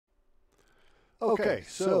Okay,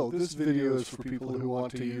 so this video is for people who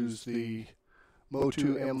want to use the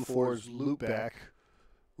MOTU M4's Loopback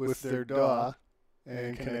with their DAW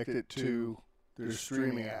and connect it to their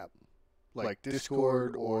streaming app, like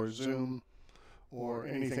Discord or Zoom or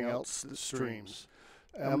anything else that streams.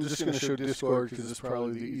 I'm just going to show Discord because it's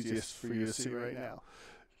probably the easiest for you to see right now.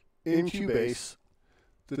 In Cubase,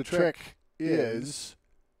 the trick is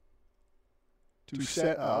to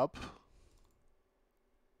set up.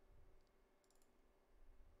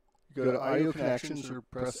 You go to Audio Connections or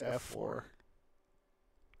press F4.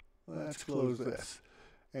 Let's close this.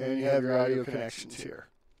 And you have your audio connections here.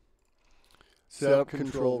 Set up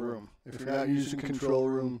Control Room. If you're not using Control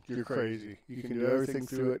Room, you're crazy. You can do everything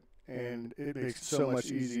through it, and it makes it so much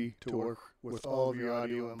easy to work with all of your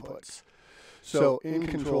audio inputs. So in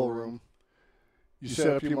Control Room, you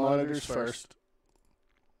set up your monitors first.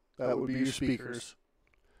 That would be your speakers.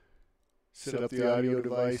 Set up the audio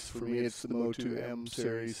device. For me, it's the MOTU M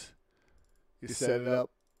series. You set it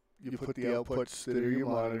up, you put the outputs that are your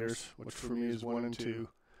monitors, which for me is 1 and 2. You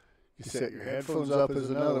set your headphones up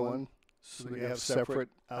as another one, so that you have separate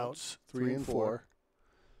outs, 3 and 4.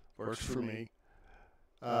 Works for me.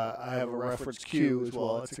 I have a reference cue as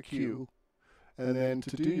well, it's a cue. And then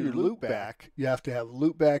to do your loopback, you have to have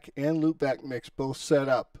loopback and loopback mix both set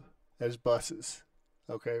up as buses,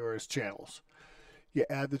 okay, or as channels. You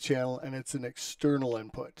add the channel and it's an external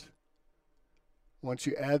input. Once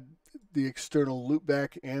you add the external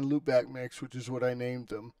loopback and loopback mix, which is what I named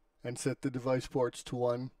them, and set the device ports to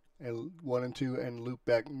 1 and 2 and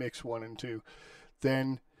loopback mix 1 and 2.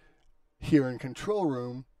 Then here in Control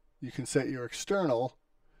Room, you can set your external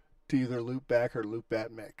to either loopback or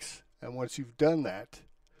loopback mix. And once you've done that,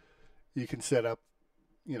 you can set up,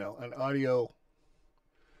 an audio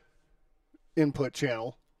input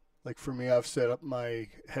channel. Like for me, I've set up my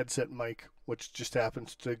headset mic, which just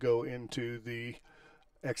happens to go into the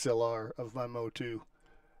XLR of my MOTU.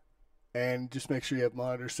 And just make sure you have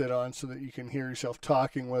monitors set on so that you can hear yourself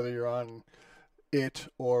talking, whether you're on it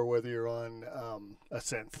or whether you're on a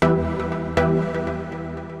synth.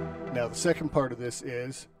 Now the second part of this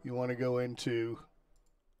is you want to go into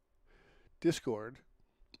Discord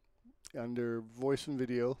under voice and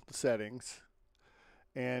video, the settings,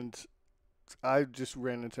 and I just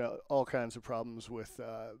ran into all kinds of problems with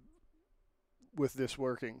this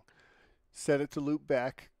working. Set it to loop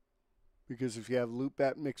back, because if you have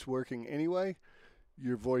loopback mix working anyway,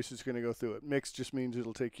 your voice is going to go through it. Mix just means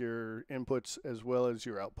it'll take your inputs as well as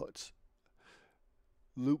your outputs.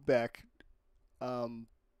 Loopback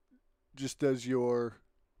just does your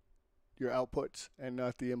outputs and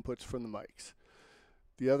not the inputs from the mics.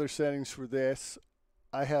 The other settings for this,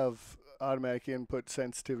 I have automatic input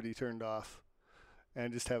sensitivity turned off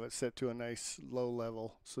and just have it set to a nice low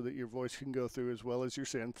level so that your voice can go through as well as your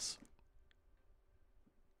synths.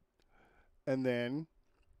 And then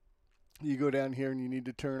you go down here and you need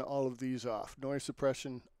to turn all of these off. Noise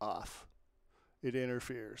suppression off. It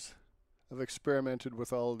interferes. I've experimented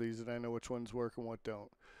with all of these and I know which ones work and what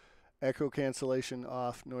don't. Echo cancellation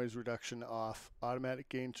off, noise reduction off, automatic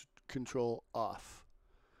gain control off.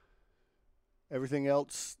 Everything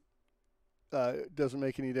else doesn't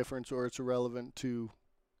make any difference, or it's irrelevant to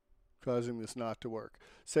causing this not to work.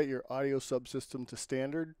 Set your audio subsystem to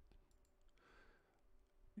standard.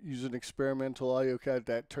 Use an experimental audio card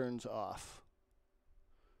that turns off.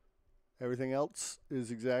 Everything else is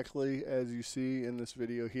exactly as you see in this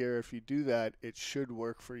video here. If you do that, it should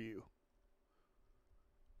work for you.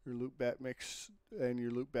 Your loopback mix and your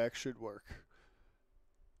loopback should work.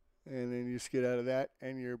 And then you just get out of that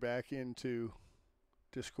and you're back into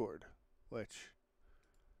Discord, which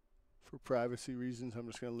for privacy reasons I'm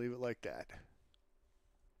just going to leave it like that.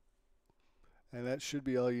 And that should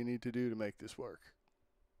be all you need to do to make this work.